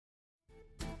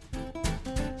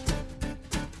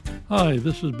Hi,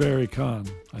 this is Barry Kahn.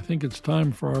 I think it's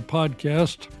time for our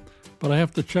podcast, but I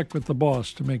have to check with the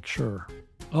boss to make sure.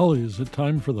 Ollie, is it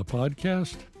time for the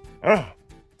podcast?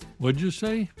 What'd you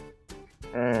say?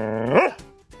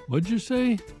 What'd you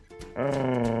say?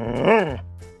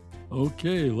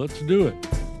 Okay, let's do it.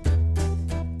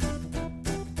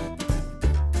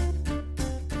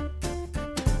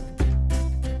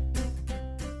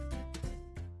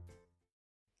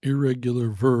 Irregular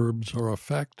verbs are a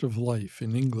fact of life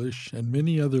in English and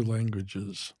many other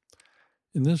languages.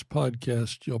 In this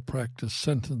podcast, you'll practice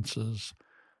sentences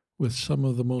with some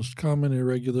of the most common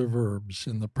irregular verbs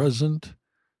in the present,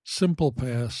 simple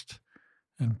past,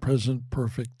 and present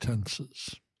perfect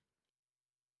tenses.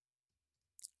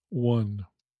 1.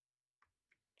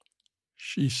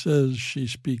 She says she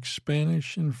speaks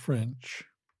Spanish and French.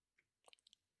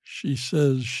 She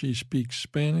says she speaks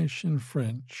Spanish and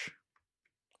French.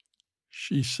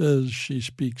 She says she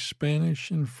speaks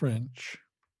Spanish and French.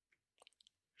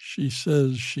 She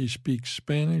says she speaks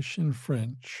Spanish and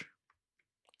French.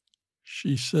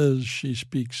 She says she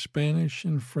speaks Spanish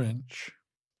and French.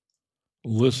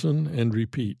 Listen and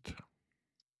repeat.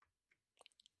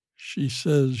 She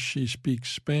says she speaks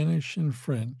Spanish and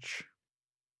French.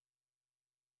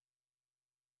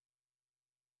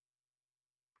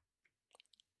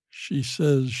 She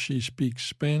says she speaks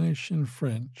Spanish and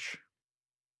French.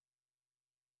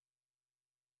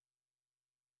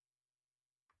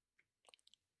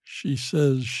 She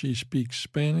says she speaks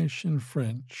Spanish and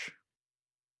French.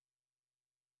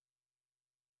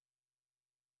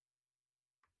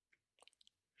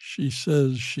 She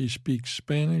says she speaks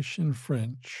Spanish and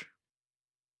French.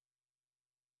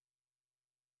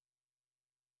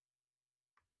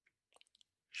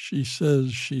 She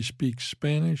says she speaks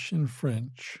Spanish and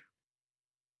French.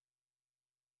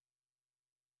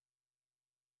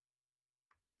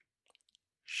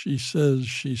 She says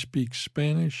she speaks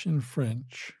Spanish and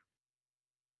French.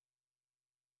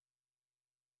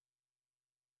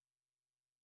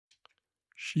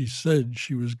 She said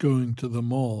she was going to the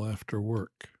mall after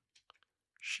work.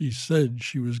 She said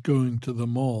she was going to the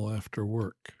mall after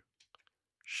work.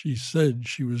 She said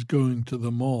she was going to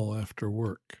the mall after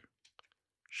work.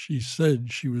 She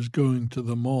said she was going to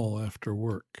the mall after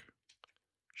work.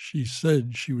 She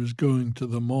said she was going to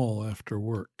the mall after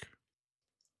work.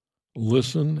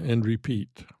 Listen and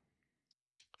repeat.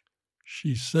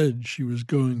 She said she was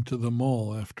going to the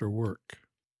mall after work.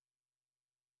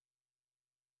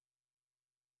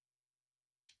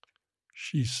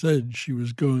 She said she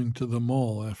was going to the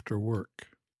mall after work.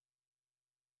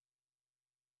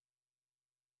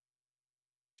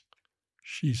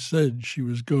 She said she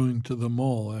was going to the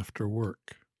mall after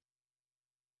work.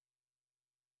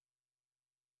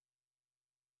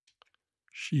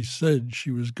 She said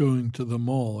she was going to the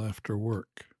mall after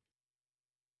work.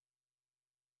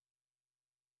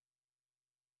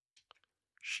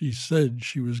 She said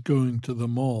she was going to the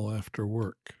mall after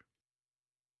work.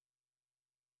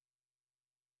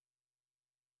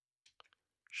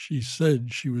 She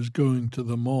said she was going to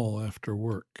the mall after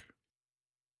work.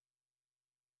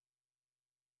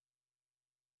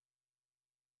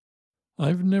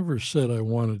 I've never said I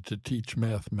wanted to teach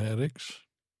mathematics.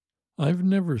 I've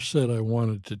never said I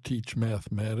wanted to teach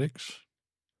mathematics.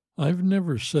 I've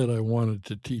never said I wanted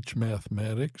to teach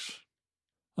mathematics.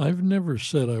 I've never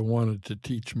said I wanted to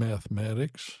teach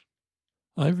mathematics.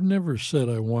 I've never said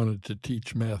I wanted to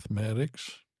teach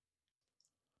mathematics.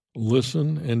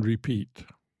 Listen and repeat.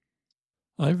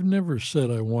 I've never said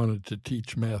I wanted to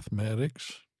teach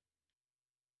mathematics.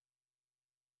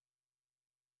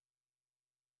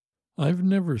 I've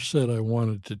never said I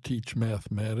wanted to teach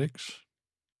mathematics.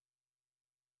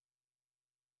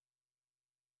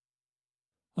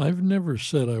 I've never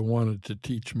said I wanted to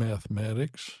teach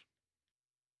mathematics.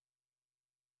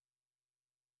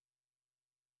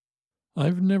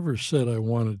 I've never said I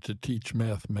wanted to teach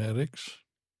mathematics.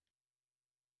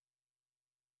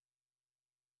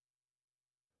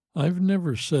 I've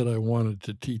never said I wanted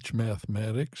to teach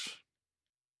mathematics.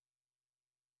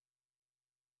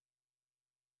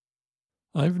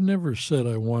 I've never said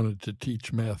I wanted to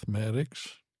teach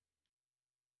mathematics.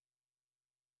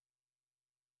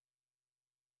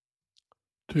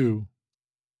 2.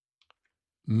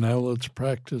 Now let's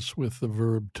practice with the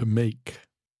verb to make.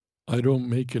 I don't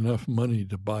make enough money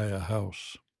to buy a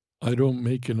house. I don't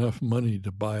make enough money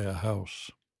to buy a house.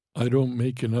 I don't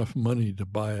make enough money to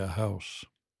buy a house.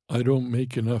 I don't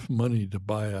make enough money to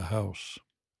buy a house.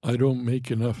 I don't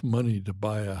make enough money to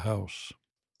buy a house.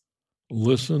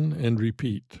 Listen and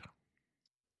repeat.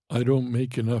 I don't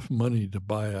make enough money to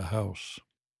buy a house.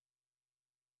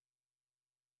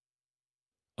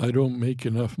 I don't make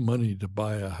enough money to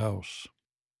buy a house.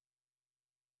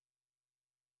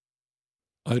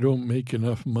 I don't make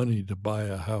enough money to buy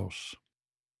a house.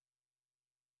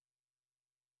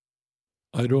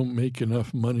 I don't make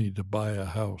enough money to buy a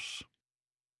house.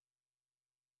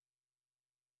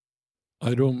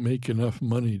 I don't make enough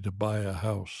money to buy a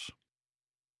house.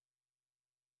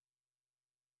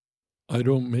 I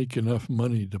don't make enough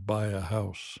money to buy a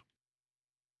house.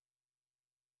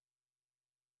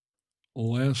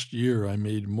 Last year I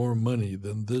made more money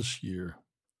than this year.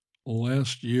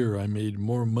 Last year I made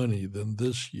more money than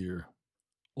this year.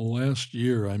 Last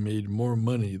year I made more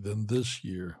money than this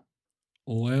year.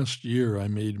 Last year I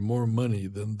made more money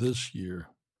than this year.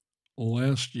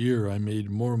 Last year I made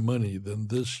more money than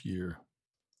this year.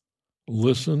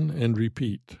 Listen and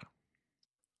repeat.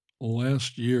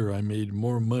 Last year I made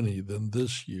more money than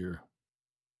this year.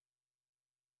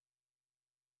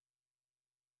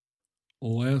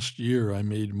 Last year I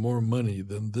made more money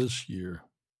than this year.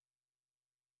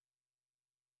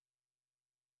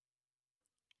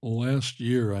 Last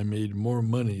year I made more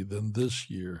money than this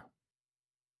year.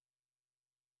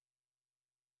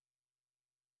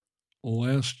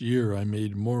 Last year I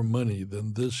made more money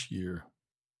than this year.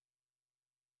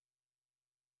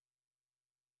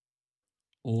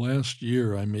 Last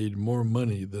year I made more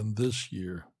money than this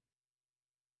year.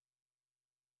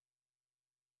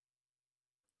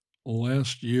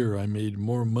 Last year I made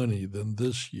more money than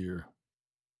this year.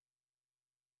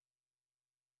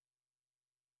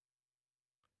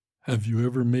 Have you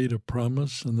ever made a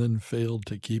promise and then failed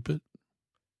to keep it?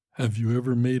 Have you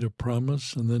ever made a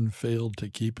promise and then failed to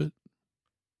keep it?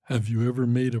 Have you ever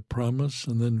made a promise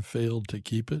and then failed to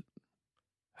keep it?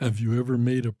 Have you ever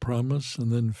made a promise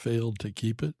and then failed to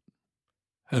keep it?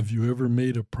 Have you ever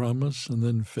made a promise and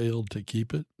then failed to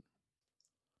keep it?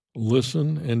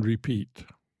 Listen and repeat.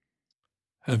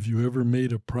 Have you ever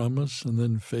made a promise and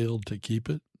then failed to keep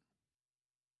it?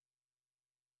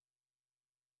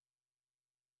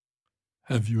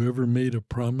 Have you ever made a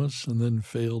promise and then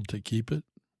failed to keep it?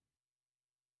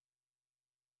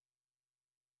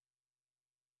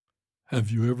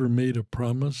 Have you ever made a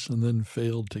promise and then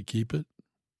failed to keep it?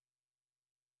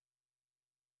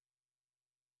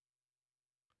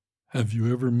 Have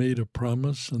you ever made a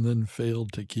promise and then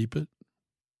failed to keep it?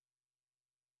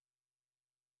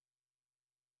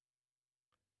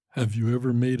 Have you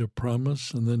ever made a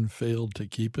promise and then failed to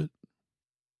keep it?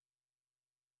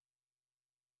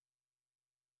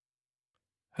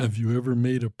 Have you ever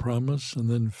made a promise and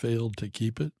then failed to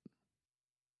keep it?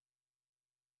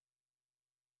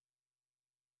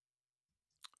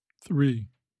 3.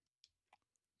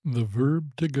 The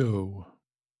verb to go.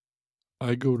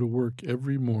 I go to work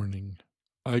every morning.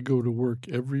 I go to work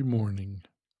every morning.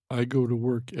 I go to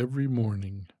work every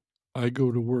morning. I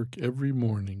go to work every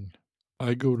morning.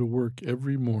 I go to work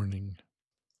every morning.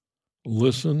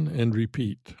 Listen and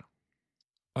repeat.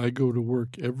 I go to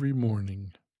work every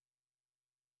morning.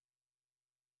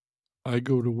 I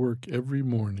go to work every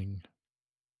morning.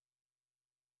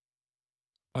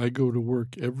 I go to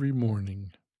work every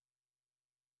morning.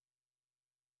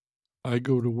 I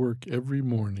go to work every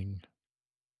morning.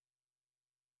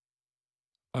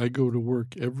 I go to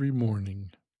work every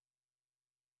morning.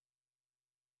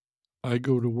 I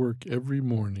go to work every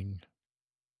morning.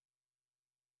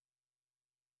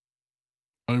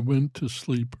 I went to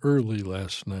sleep early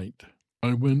last night.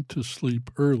 I went to sleep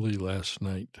early last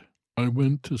night. I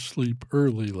went to sleep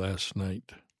early last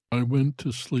night. I went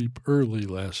to sleep early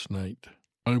last night.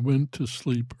 I went to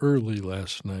sleep early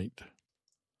last night.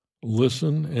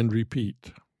 Listen and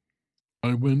repeat.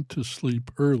 I went to sleep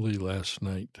early last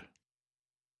night.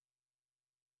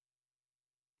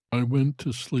 I went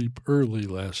to sleep early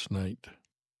last night.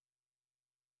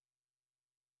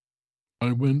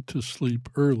 I went to sleep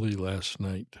early last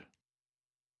night.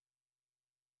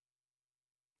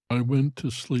 I went to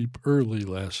sleep early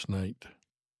last night.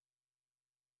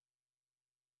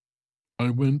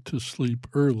 I went to sleep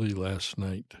early last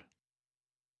night.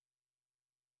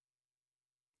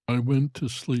 I went to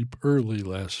sleep early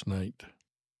last night.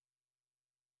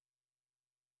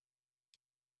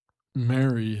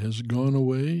 Mary has gone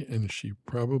away and she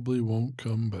probably won't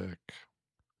come back.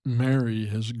 Mary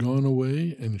has gone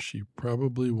away and she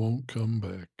probably won't come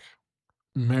back.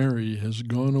 Mary has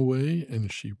gone away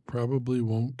and she probably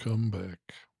won't come back.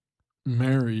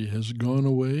 Mary has gone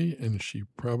away and she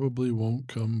probably won't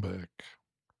come back.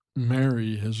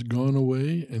 Mary has gone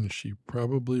away and she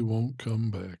probably won't come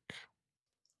back.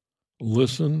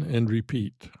 Listen and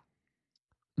repeat.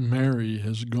 Mary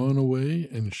has gone away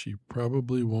and she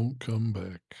probably won't come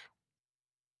back.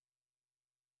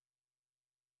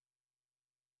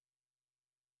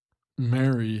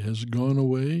 Mary has gone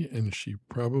away and she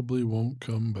probably won't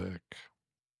come back.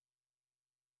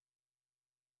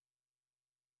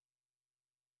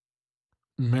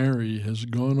 Mary has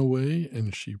gone away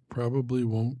and she probably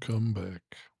won't come back.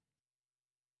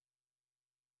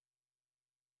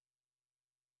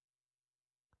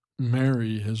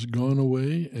 Mary has gone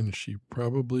away and she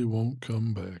probably won't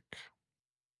come back.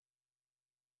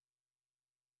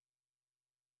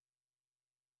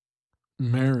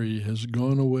 Mary has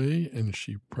gone away and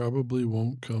she probably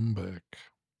won't come back.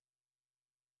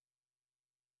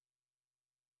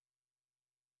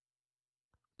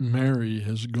 Mary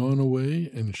has gone away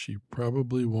and she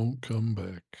probably won't come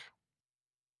back.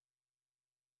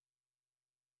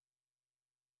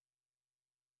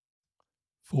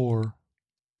 For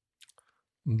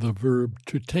the verb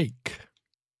to take.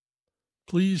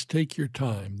 Please take your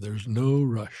time, there's no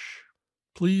rush.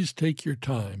 Please take your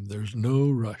time, there's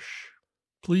no rush.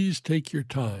 Please take your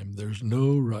time, there's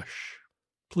no rush.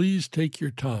 Please take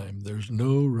your time, there's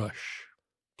no rush.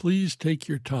 Please take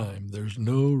your time, there's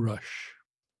no rush.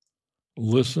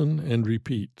 Listen and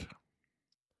repeat.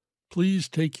 Please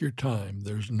take your time,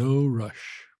 there's no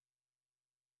rush.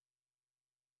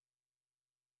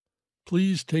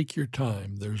 Please take your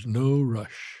time, there's no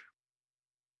rush.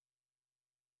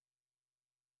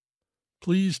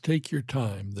 Please take your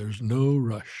time, there's no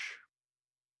rush.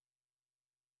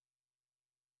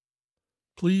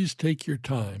 Please take your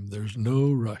time, there's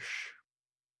no rush.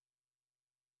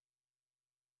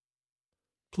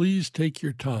 Please take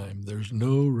your time, there's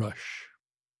no rush.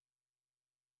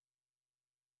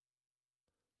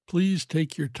 Please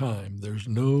take your time, there's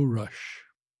no rush.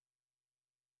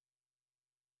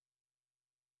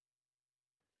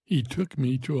 He took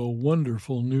me to a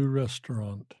wonderful new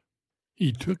restaurant.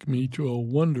 He took me to a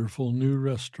wonderful new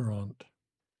restaurant.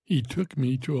 He took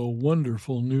me to a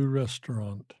wonderful new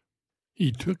restaurant.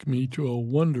 He took me to a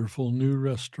wonderful new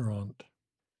restaurant.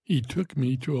 He took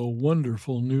me to a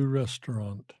wonderful new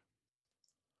restaurant.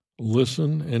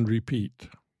 Listen and repeat.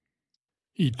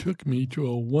 He took me to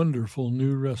a wonderful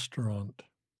new restaurant.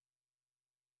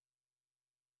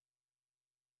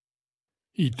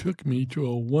 He took me to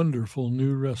a wonderful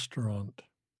new restaurant.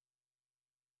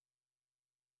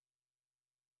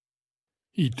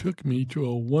 He took me to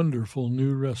a wonderful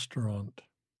new restaurant.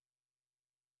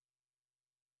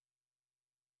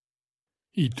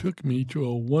 He took me to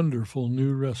a wonderful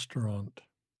new restaurant.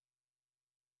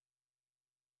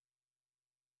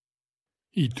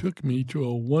 He took me to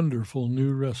a wonderful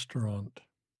new restaurant.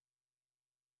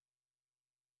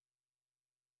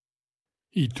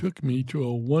 He took me to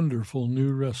a wonderful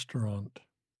new restaurant.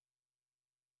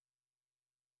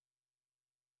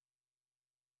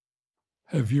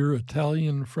 Have your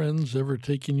Italian friends ever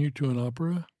taken you to an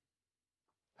opera?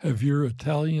 Have your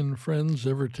Italian friends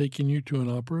ever taken you to an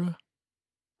opera?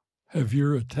 Have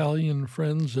your Italian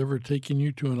friends ever taken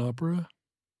you to an opera?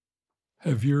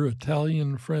 Have your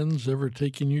Italian friends ever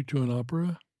taken you to an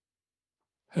opera?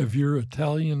 Have your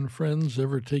Italian friends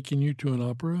ever taken you to an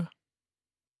opera?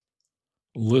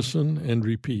 Listen and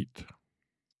repeat.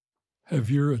 Have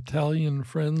your Italian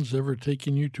friends ever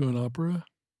taken you to an opera?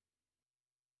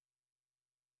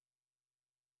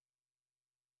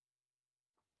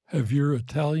 Have your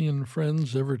Italian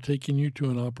friends ever taken you to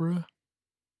an opera?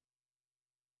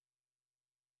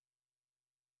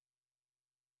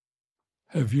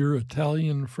 Have your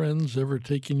Italian friends ever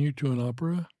taken you to an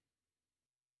opera?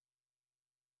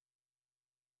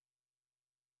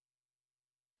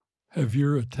 Have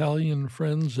your Italian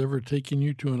friends ever taken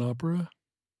you to an opera?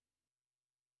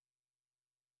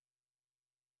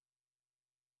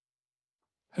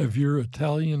 Have your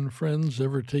Italian friends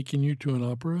ever taken you to an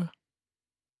opera?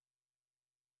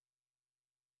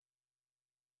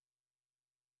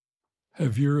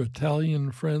 Have your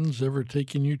Italian friends ever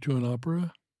taken you to an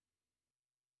opera?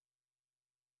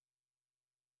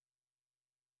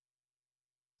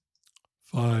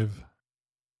 Five.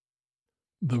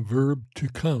 The verb to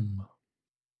come.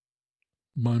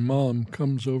 My mom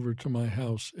comes over to my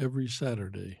house every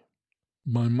Saturday.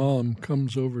 My mom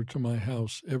comes over to my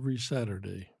house every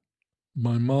Saturday.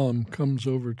 My mom comes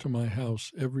over to my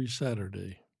house every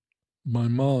Saturday. My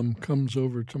mom comes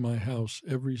over to my house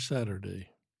every Saturday.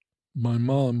 My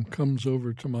mom comes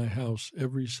over to my house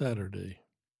every Saturday.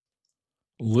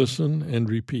 Listen and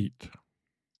repeat.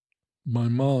 My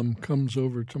mom comes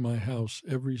over to my house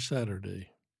every Saturday.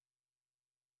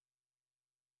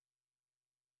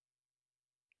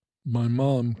 My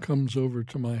mom comes over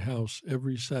to my house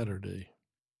every Saturday.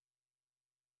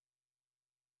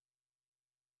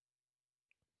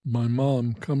 My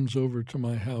mom comes over to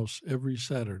my house every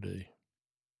Saturday.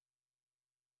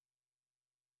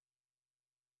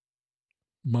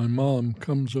 My mom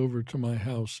comes over to my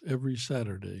house every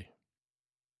Saturday.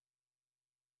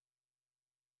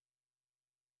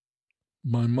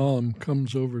 My mom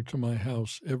comes over to my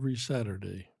house every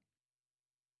Saturday.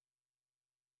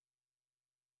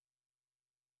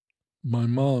 My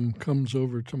mom comes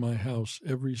over to my house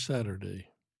every Saturday.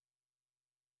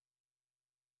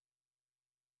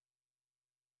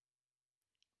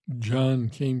 John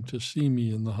came to see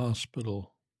me in the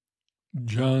hospital.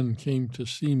 John came to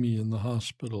see me in the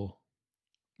hospital.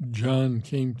 John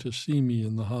came to see me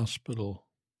in the hospital.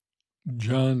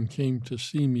 John came to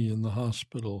see me in the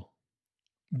hospital.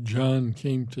 John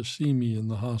came to see me in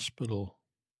the hospital.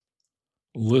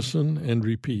 Listen and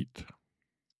repeat.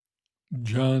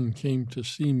 John came to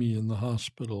see me in the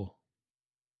hospital.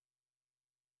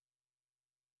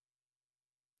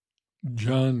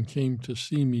 John came to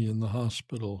see me in the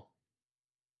hospital.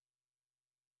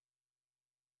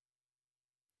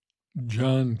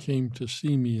 John came to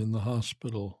see me in the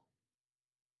hospital.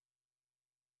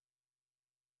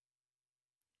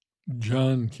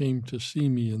 John came to see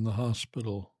me in the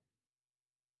hospital.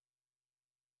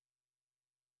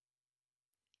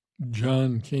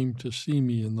 John came to see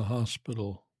me in the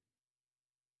hospital.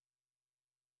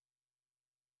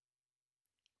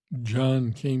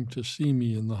 John came to see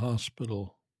me in the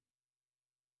hospital.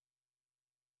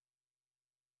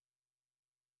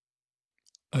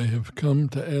 I have come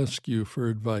to ask you for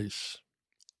advice.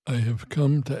 I have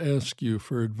come to ask you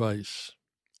for advice.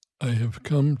 I have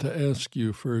come to ask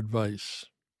you for advice.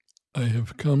 I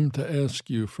have come to ask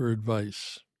you for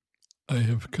advice. I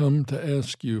have come to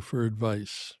ask you for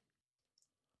advice.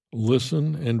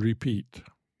 Listen and repeat.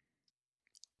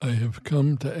 I have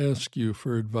come to ask you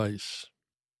for advice.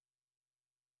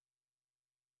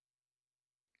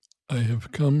 I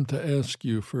have come to ask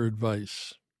you for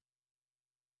advice.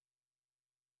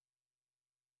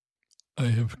 I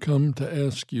have come to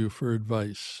ask you for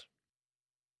advice.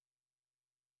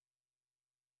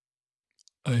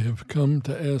 I have come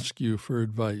to ask you for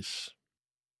advice.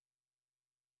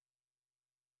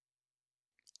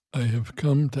 I have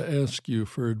come to ask you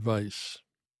for advice.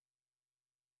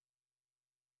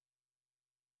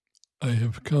 I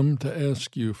have come to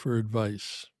ask you for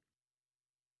advice.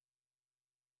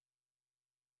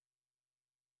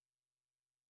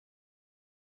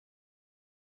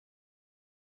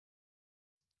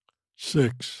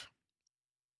 Six.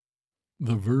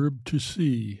 The verb to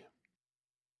see.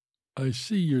 I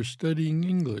see you're studying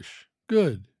English.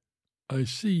 Good. I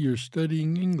see you're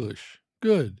studying English.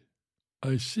 Good.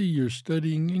 I see you're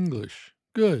studying English.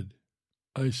 Good.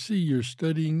 I see you're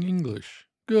studying English.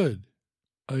 Good.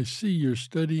 I see you're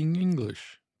studying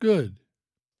English. Good.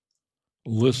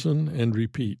 Listen and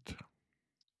repeat.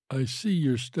 I see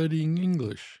you're studying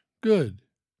English. Good.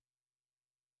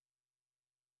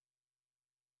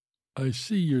 I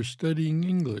see you're studying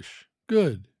English.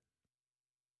 Good.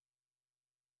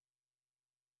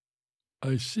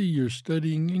 I see you're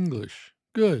studying English.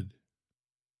 Good.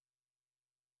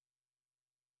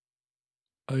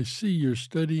 I see you're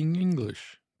studying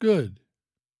English. Good.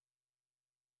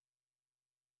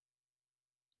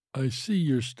 I see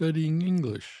you're studying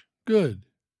English. Good.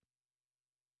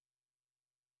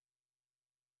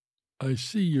 I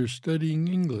see you're studying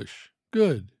English.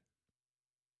 Good.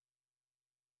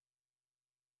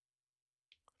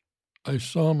 I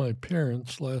saw my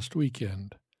parents last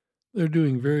weekend. They're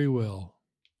doing very well.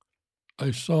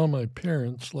 I saw my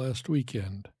parents last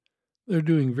weekend. They're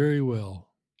doing very well.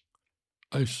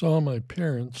 I saw my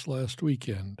parents last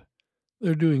weekend.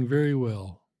 They're doing very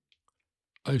well.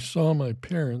 I saw my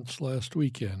parents last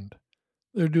weekend.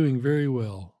 They're doing very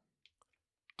well.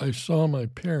 I saw my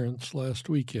parents last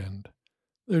weekend.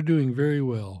 They're doing very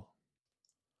well.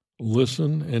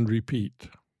 Listen and repeat.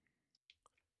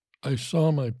 I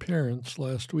saw my parents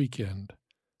last weekend.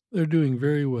 They're doing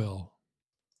very well.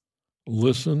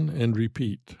 Listen and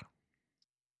repeat.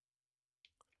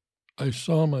 I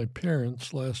saw my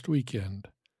parents last weekend.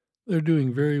 They're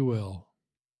doing very well.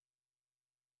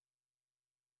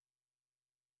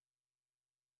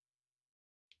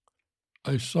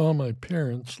 I saw my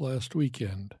parents last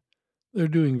weekend. They're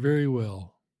doing very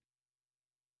well.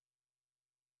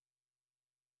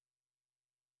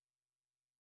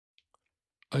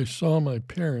 I saw my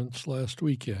parents last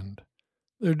weekend.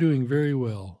 They're doing very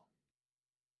well.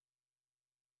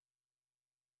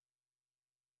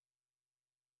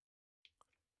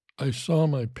 I saw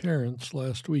my parents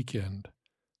last weekend.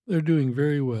 They're doing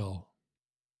very well.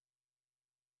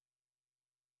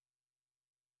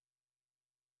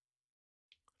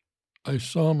 I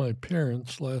saw my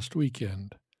parents last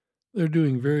weekend. They're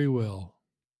doing very well.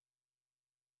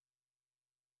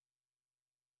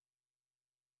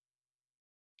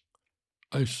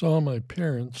 I saw my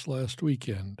parents last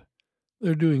weekend.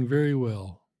 They're doing very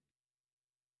well.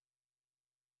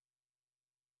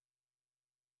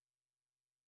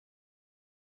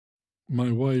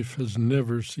 My wife has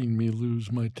never seen me lose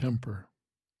my temper.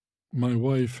 My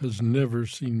wife has never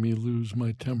seen me lose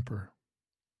my temper.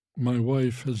 My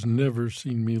wife has never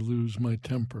seen me lose my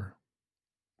temper.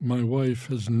 My wife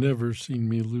has never seen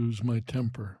me lose my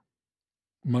temper.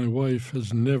 My wife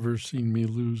has never seen me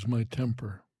lose my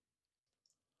temper.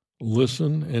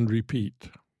 Listen and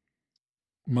repeat.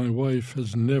 My wife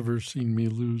has never seen me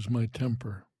lose my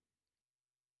temper.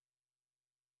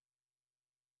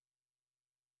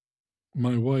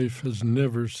 My wife has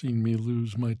never seen me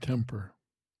lose my temper.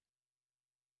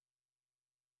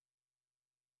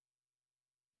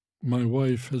 My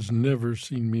wife has never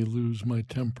seen me lose my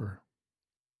temper.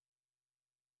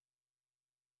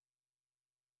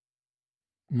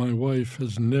 My wife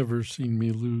has never seen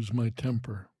me lose my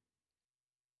temper.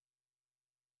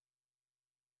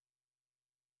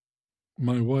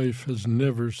 My wife has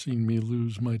never seen me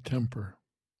lose my temper.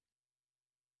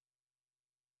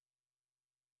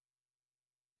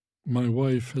 My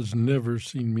wife has never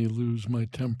seen me lose my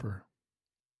temper.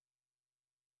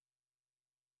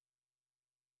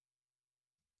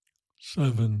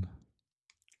 7.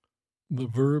 The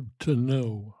verb to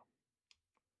know.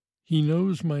 He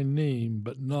knows my name,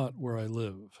 but not where I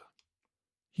live.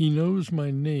 He knows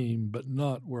my name, but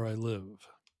not where I live.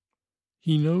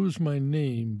 He knows my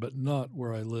name, but not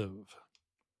where I live.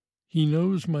 He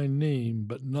knows my name,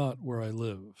 but not where I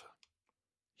live.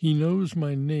 He knows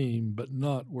my name, but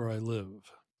not where I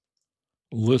live.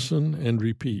 Listen and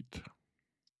repeat.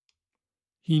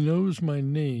 He knows my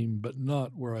name, but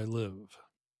not where I live.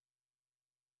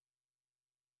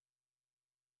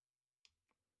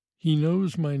 He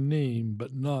knows my name,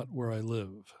 but not where I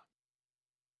live.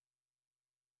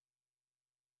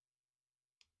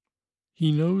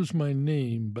 He knows my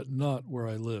name, but not where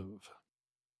I live.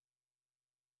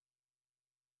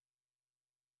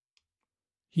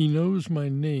 He knows my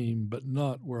name, but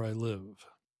not where I live.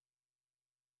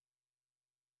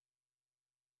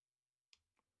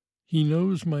 He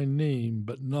knows my name,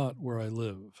 but not where I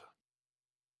live.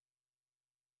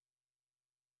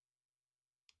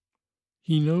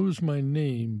 He knows my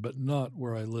name, but not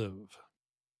where I live.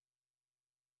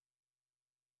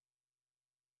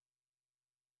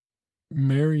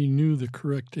 Mary knew the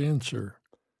correct answer,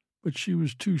 but she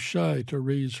was too shy to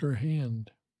raise her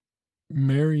hand.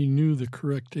 Mary knew the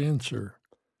correct answer,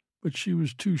 but she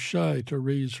was too shy to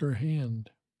raise her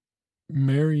hand.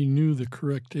 Mary knew the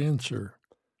correct answer,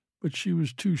 but she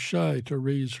was too shy to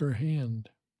raise her hand.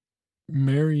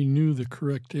 Mary knew the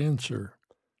correct answer,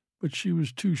 but she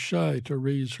was too shy to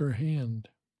raise her hand.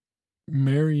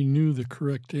 Mary knew the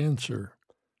correct answer,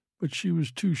 but she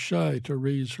was too shy to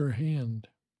raise her hand.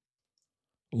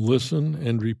 Listen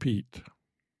and repeat.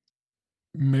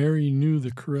 Mary knew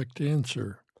the correct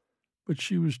answer, but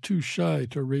she was too shy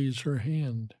to raise her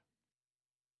hand.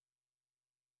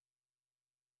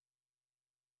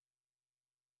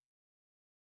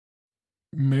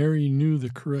 Mary knew the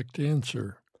correct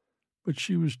answer, but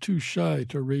she was too shy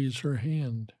to raise her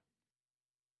hand.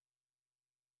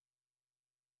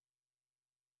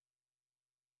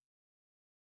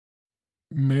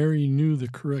 Mary knew the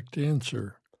correct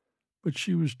answer, but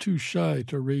she was too shy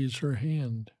to raise her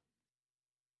hand.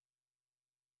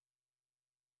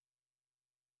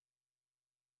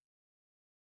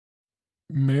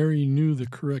 Mary knew the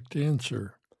correct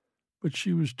answer, but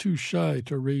she was too shy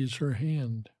to raise her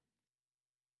hand.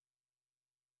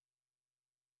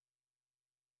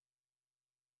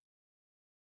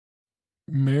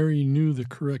 Mary knew the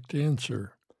correct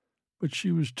answer, but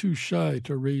she was too shy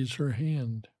to raise her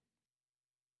hand.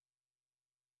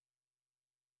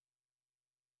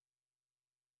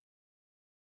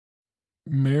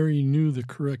 Mary knew the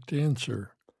correct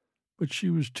answer, but she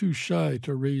was too shy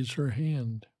to raise her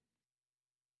hand.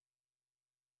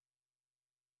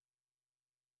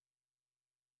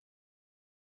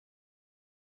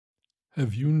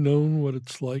 Have you known what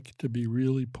it's like to be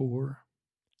really poor?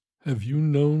 Have you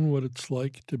known what it's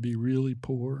like to be really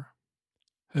poor?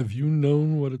 Have you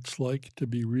known what it's like to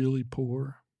be really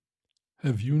poor?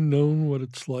 Have you known what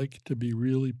it's like to be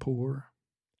really poor?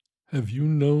 Have you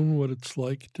known what it's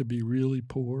like to be really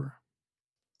poor?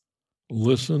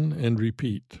 Listen and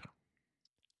repeat.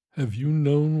 Have you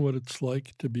known what it's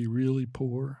like to be really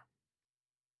poor?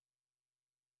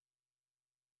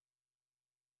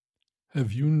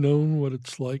 Have you known what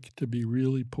it's like to be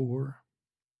really poor?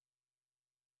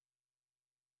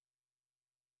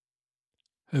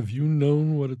 Have you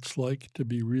known what it's like to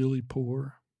be really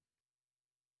poor?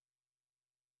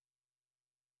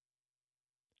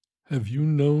 Have you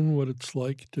known what it's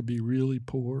like to be really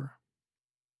poor?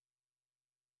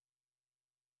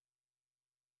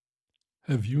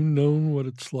 Have you known what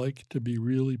it's like to be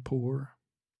really poor?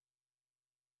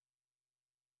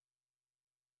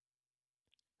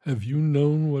 Have you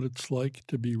known what it's like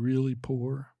to be really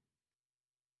poor?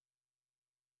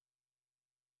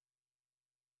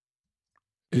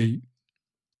 8.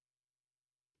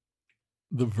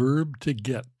 The verb to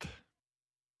get.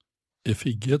 If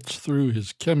he gets through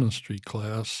his chemistry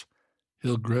class,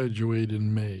 he'll graduate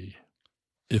in May.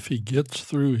 If he gets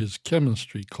through his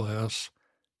chemistry class,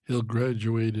 he'll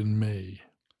graduate in May.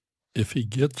 If he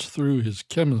gets through his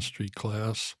chemistry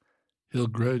class, he'll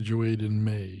graduate in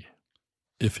May.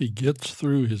 If he gets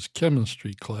through his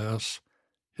chemistry class,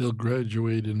 he'll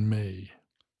graduate in May.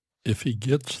 If he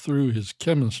gets through his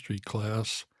chemistry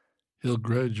class, he'll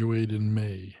graduate in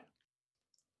May.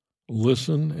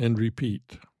 Listen and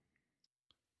repeat.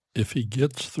 If he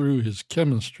gets through his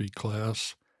chemistry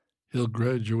class, he'll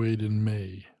graduate in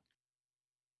May.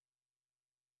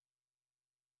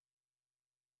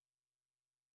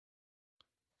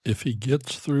 If he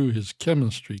gets through his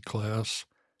chemistry class,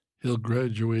 he'll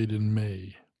graduate in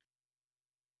May.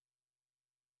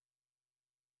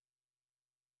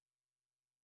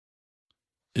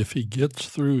 If he gets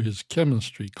through his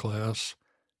chemistry class,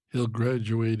 he'll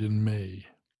graduate in May.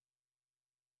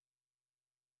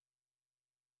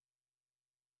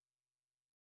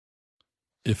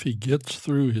 If he gets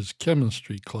through his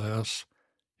chemistry class,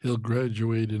 he'll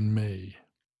graduate in May.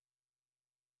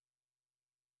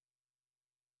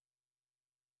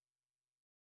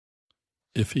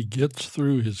 If he gets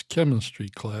through his chemistry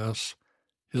class,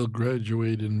 he'll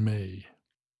graduate in May.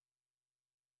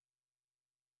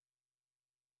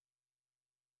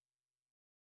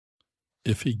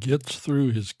 If he gets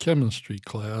through his chemistry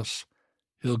class,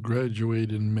 he'll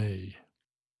graduate in May.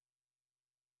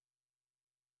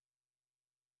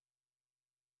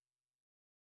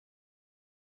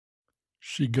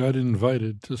 She got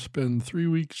invited to spend 3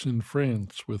 weeks in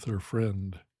France with her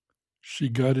friend. She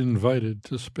got invited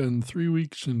to spend 3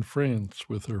 weeks in France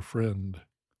with her friend.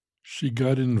 She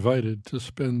got invited to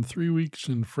spend 3 weeks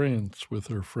in France with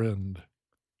her friend.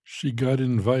 She got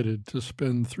invited to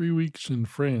spend 3 weeks in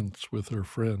France with her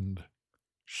friend.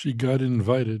 She got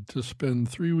invited to spend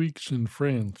 3 weeks in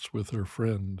France with her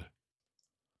friend.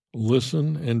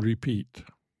 Listen and repeat.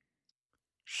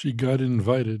 She got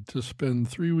invited to spend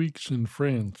 3 weeks in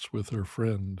France with her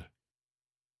friend.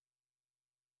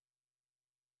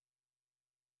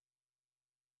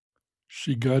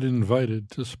 She got invited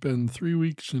to spend 3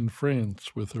 weeks in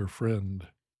France with her friend.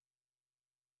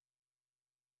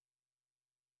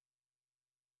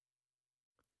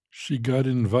 She got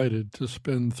invited to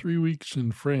spend 3 weeks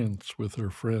in France with her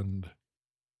friend.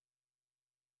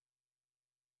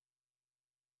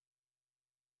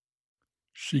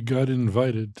 She got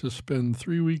invited to spend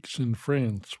 3 weeks in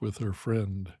France with her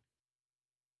friend.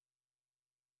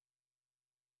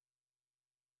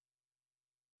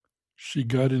 She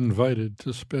got invited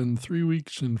to spend 3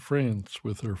 weeks in France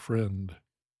with her friend.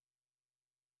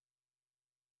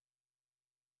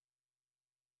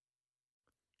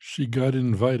 She got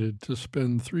invited to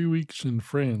spend 3 weeks in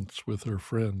France with her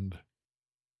friend.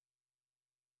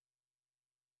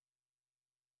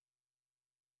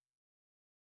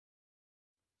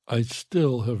 I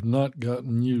still have not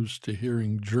gotten used to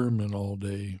hearing German all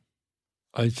day.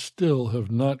 I still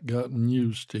have not gotten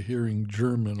used to hearing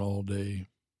German all day.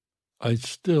 I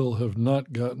still have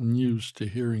not gotten used to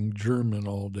hearing German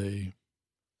all day.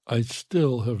 I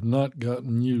still have not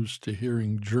gotten used to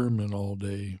hearing German all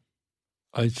day.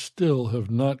 I still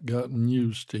have not gotten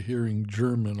used to hearing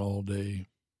German all day.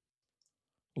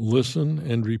 Listen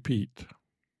and repeat.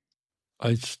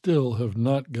 I still have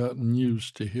not gotten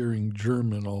used to hearing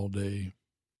German all day.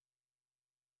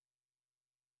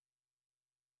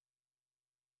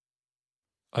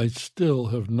 I still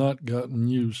have not gotten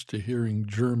used to hearing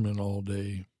German all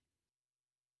day.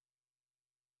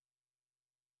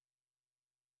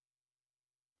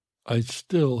 I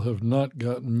still have not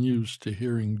gotten used to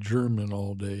hearing German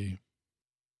all day.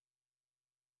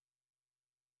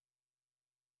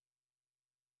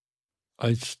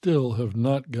 I still have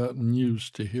not gotten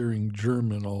used to hearing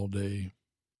German all day.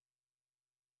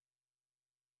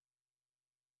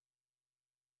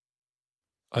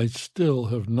 I still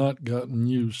have not gotten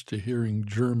used to hearing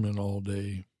German all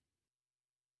day.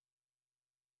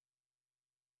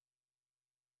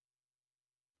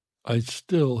 I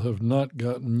still have not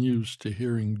gotten used to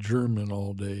hearing German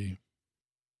all day.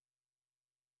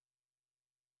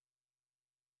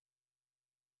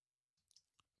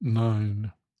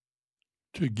 Nine.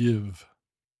 To give.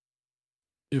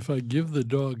 If I give the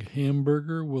dog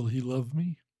hamburger, will he love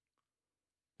me?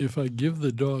 If I give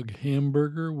the dog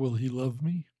hamburger, will he love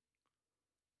me?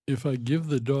 If I give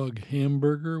the dog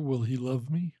hamburger, will he love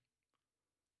me?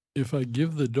 If I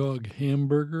give the dog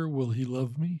hamburger, will he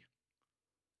love me?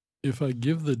 If I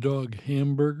give the dog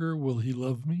hamburger, will he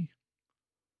love me?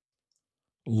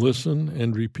 Listen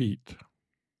and repeat.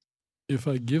 If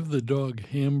I give the dog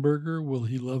hamburger, will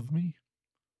he love me?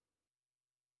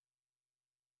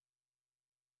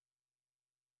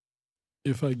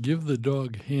 If I give the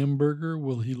dog hamburger,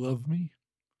 will he love me?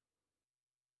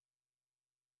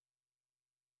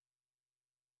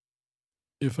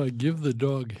 If I give the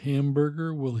dog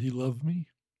hamburger, will he love me?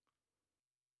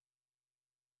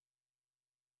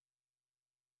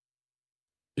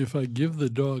 If I give the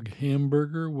dog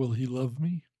hamburger, will he love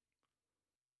me?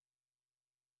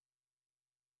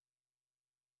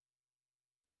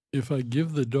 If I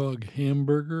give the dog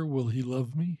hamburger, will he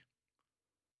love me?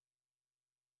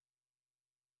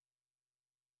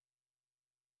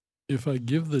 If I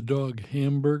give the dog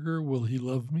hamburger, will he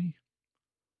love me?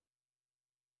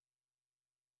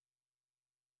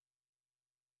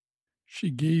 She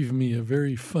gave me a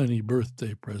very funny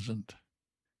birthday present.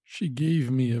 She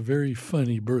gave me a very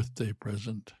funny birthday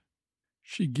present.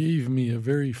 She gave me a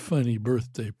very funny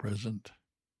birthday present.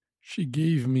 She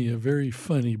gave me a very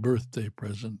funny birthday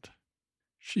present.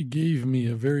 She gave me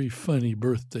a very funny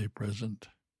birthday present.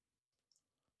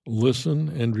 Listen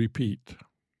and repeat.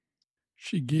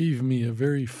 She gave me a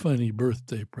very funny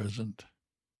birthday present.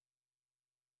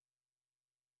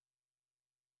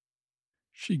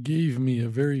 She gave me a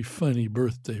very funny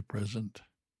birthday present.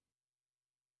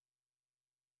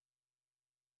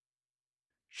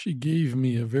 She gave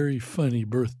me a very funny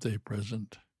birthday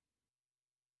present.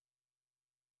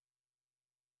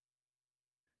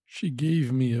 She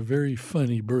gave me a very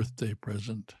funny birthday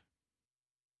present.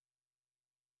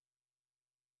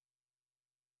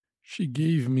 She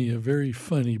gave me a very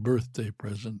funny birthday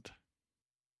present.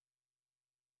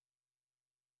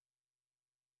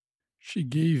 She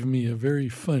gave me a very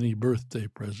funny birthday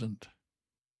present.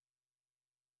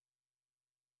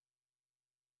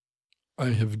 I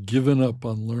have given up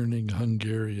on learning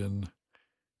Hungarian.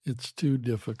 It's too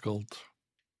difficult.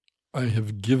 I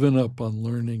have given up on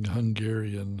learning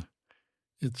Hungarian.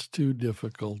 It's too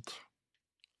difficult.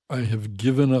 I have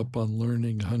given up on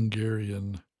learning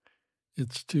Hungarian.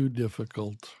 It's too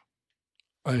difficult.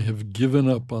 I have given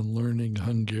up on learning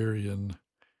Hungarian.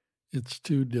 It's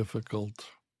too difficult.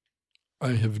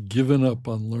 I have given up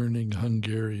on learning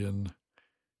Hungarian.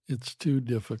 It's too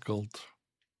difficult.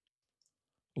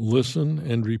 Listen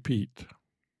and repeat.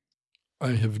 I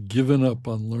have given up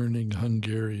on learning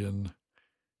Hungarian.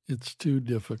 It's too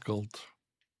difficult.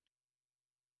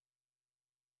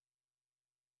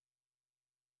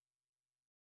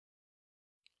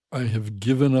 I have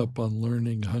given up on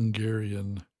learning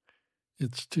Hungarian.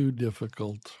 It's too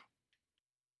difficult.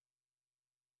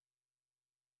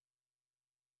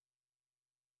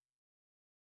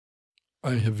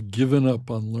 I have given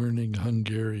up on learning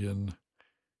Hungarian.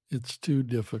 It's too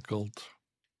difficult.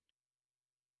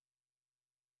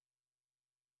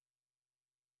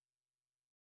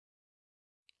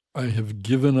 I have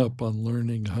given up on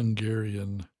learning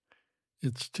Hungarian.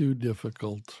 It's too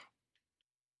difficult.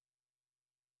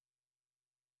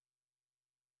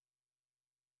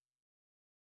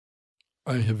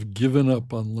 I have given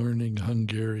up on learning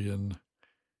Hungarian.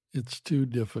 It's too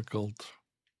difficult.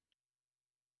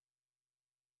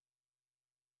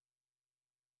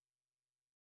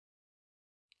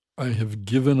 I have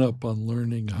given up on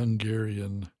learning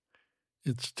Hungarian.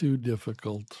 It's too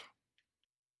difficult.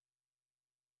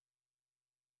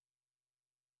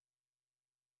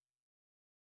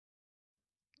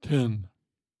 Ten.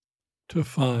 To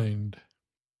find.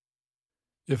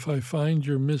 If I find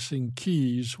your missing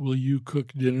keys, will you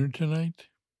cook dinner tonight?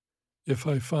 If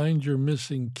I find your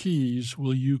missing keys,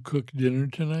 will you cook dinner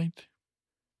tonight?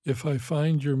 If I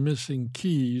find your missing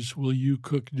keys, will you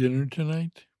cook dinner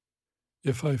tonight?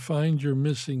 If I find your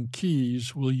missing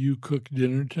keys, will you cook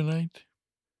dinner tonight?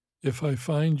 If I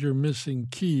find your missing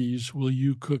keys, will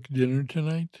you cook dinner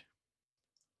tonight?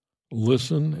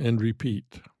 Listen and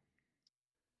repeat.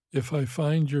 If I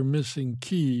find your missing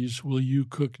keys, will you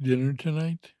cook dinner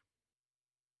tonight?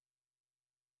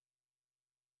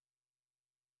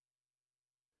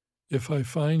 If I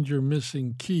find your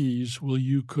missing keys, will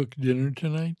you cook dinner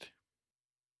tonight?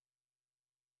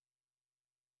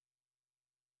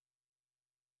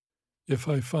 If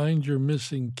I find your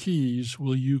missing keys,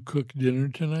 will you cook dinner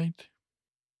tonight?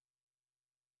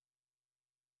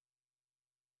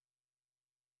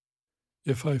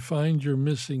 If I find your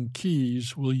missing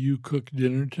keys, will you cook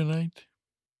dinner tonight?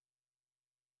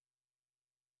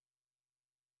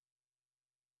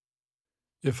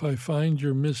 If I find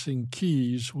your missing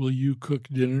keys, will you cook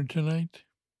dinner tonight?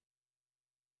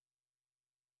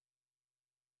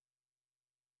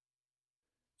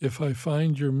 If I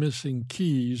find your missing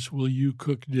keys, will you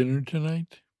cook dinner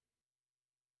tonight?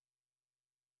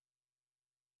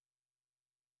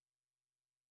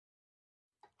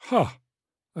 Ha!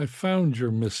 I found your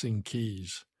missing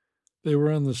keys. They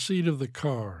were on the seat of the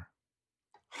car.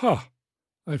 Ha!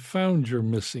 I found your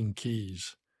missing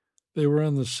keys. They were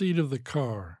on the seat of the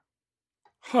car.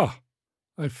 Ha!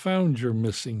 I found your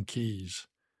missing keys.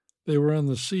 They were on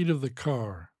the seat of the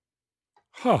car.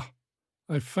 Ha!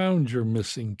 I found your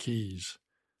missing keys.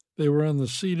 They were on the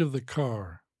seat of the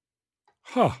car.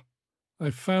 Ha!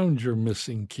 I found your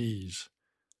missing keys.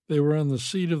 They were on the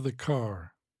seat of the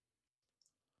car.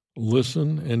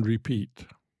 Listen and repeat.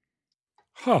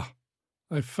 Ha!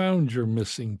 I found your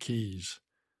missing keys.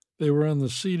 They were on the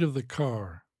seat of the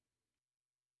car.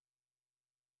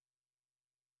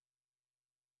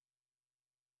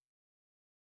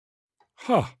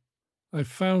 Ha! I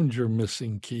found your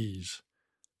missing keys.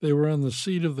 They were on the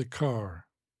seat of the car.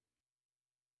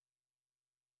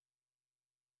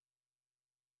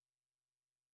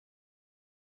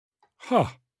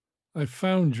 Ha! I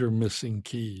found your missing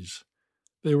keys.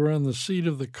 They were on the seat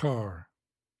of the car.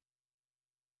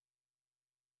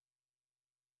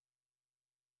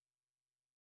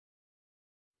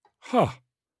 Ha!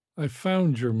 I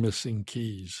found your missing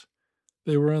keys.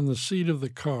 They were on the seat of the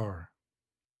car.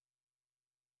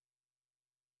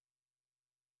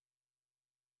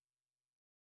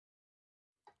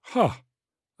 Ha!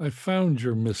 I found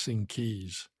your missing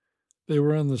keys. They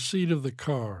were on the seat of the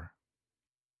car.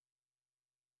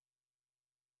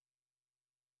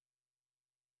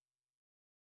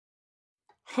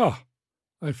 Ha!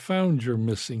 I found your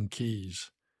missing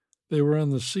keys. They were on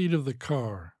the seat of the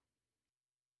car.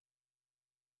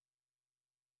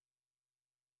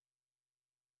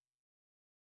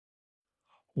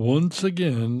 Once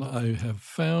again, I have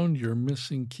found your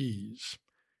missing keys.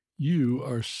 You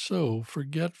are so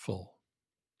forgetful.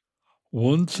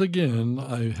 Once again,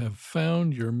 I have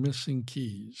found your missing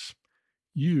keys.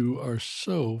 You are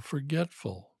so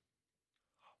forgetful.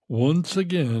 Once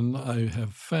again, I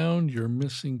have found your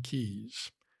missing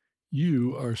keys.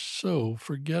 You are so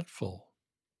forgetful.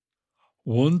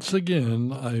 Once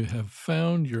again, I have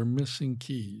found your missing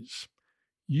keys.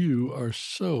 You are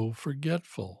so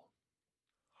forgetful.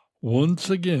 Once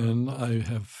again, I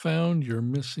have found your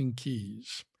missing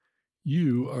keys.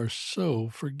 You are so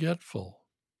forgetful.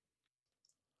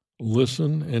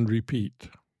 Listen and repeat.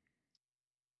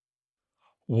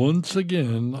 Once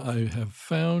again, I have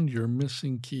found your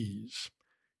missing keys.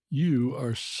 You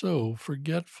are so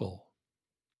forgetful.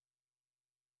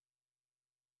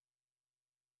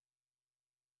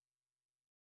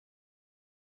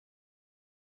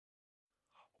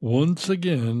 Once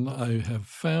again, I have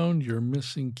found your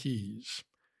missing keys.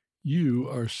 You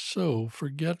are so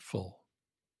forgetful.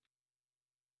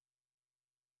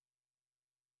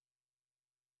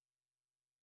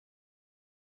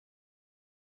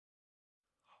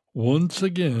 Once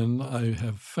again, I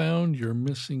have found your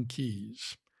missing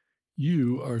keys.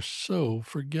 You are so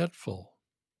forgetful.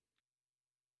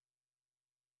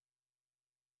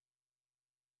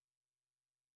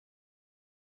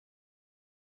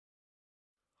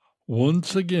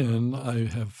 Once again, I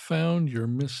have found your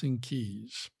missing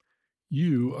keys.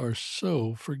 You are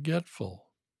so forgetful.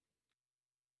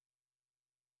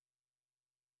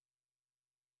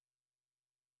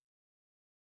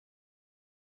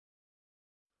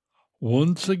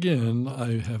 Once again,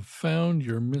 I have found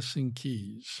your missing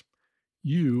keys.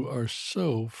 You are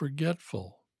so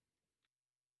forgetful.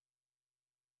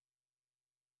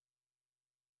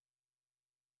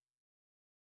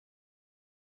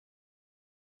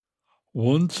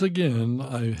 Once again,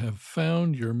 I have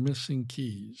found your missing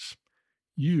keys.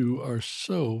 You are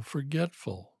so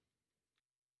forgetful.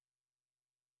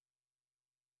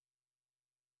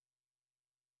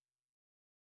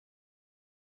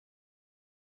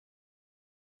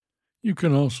 You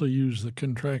can also use the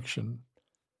contraction.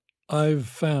 I've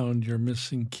found your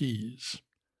missing keys.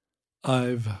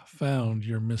 I've found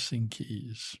your missing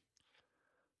keys.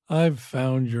 I've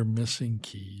found your missing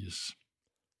keys.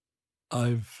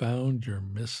 I've found your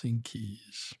missing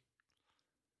keys.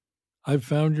 I've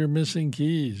found your missing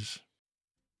keys.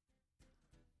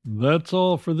 That's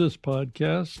all for this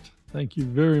podcast. Thank you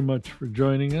very much for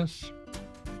joining us.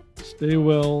 Stay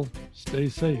well, stay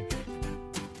safe,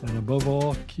 and above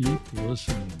all, keep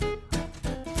listening.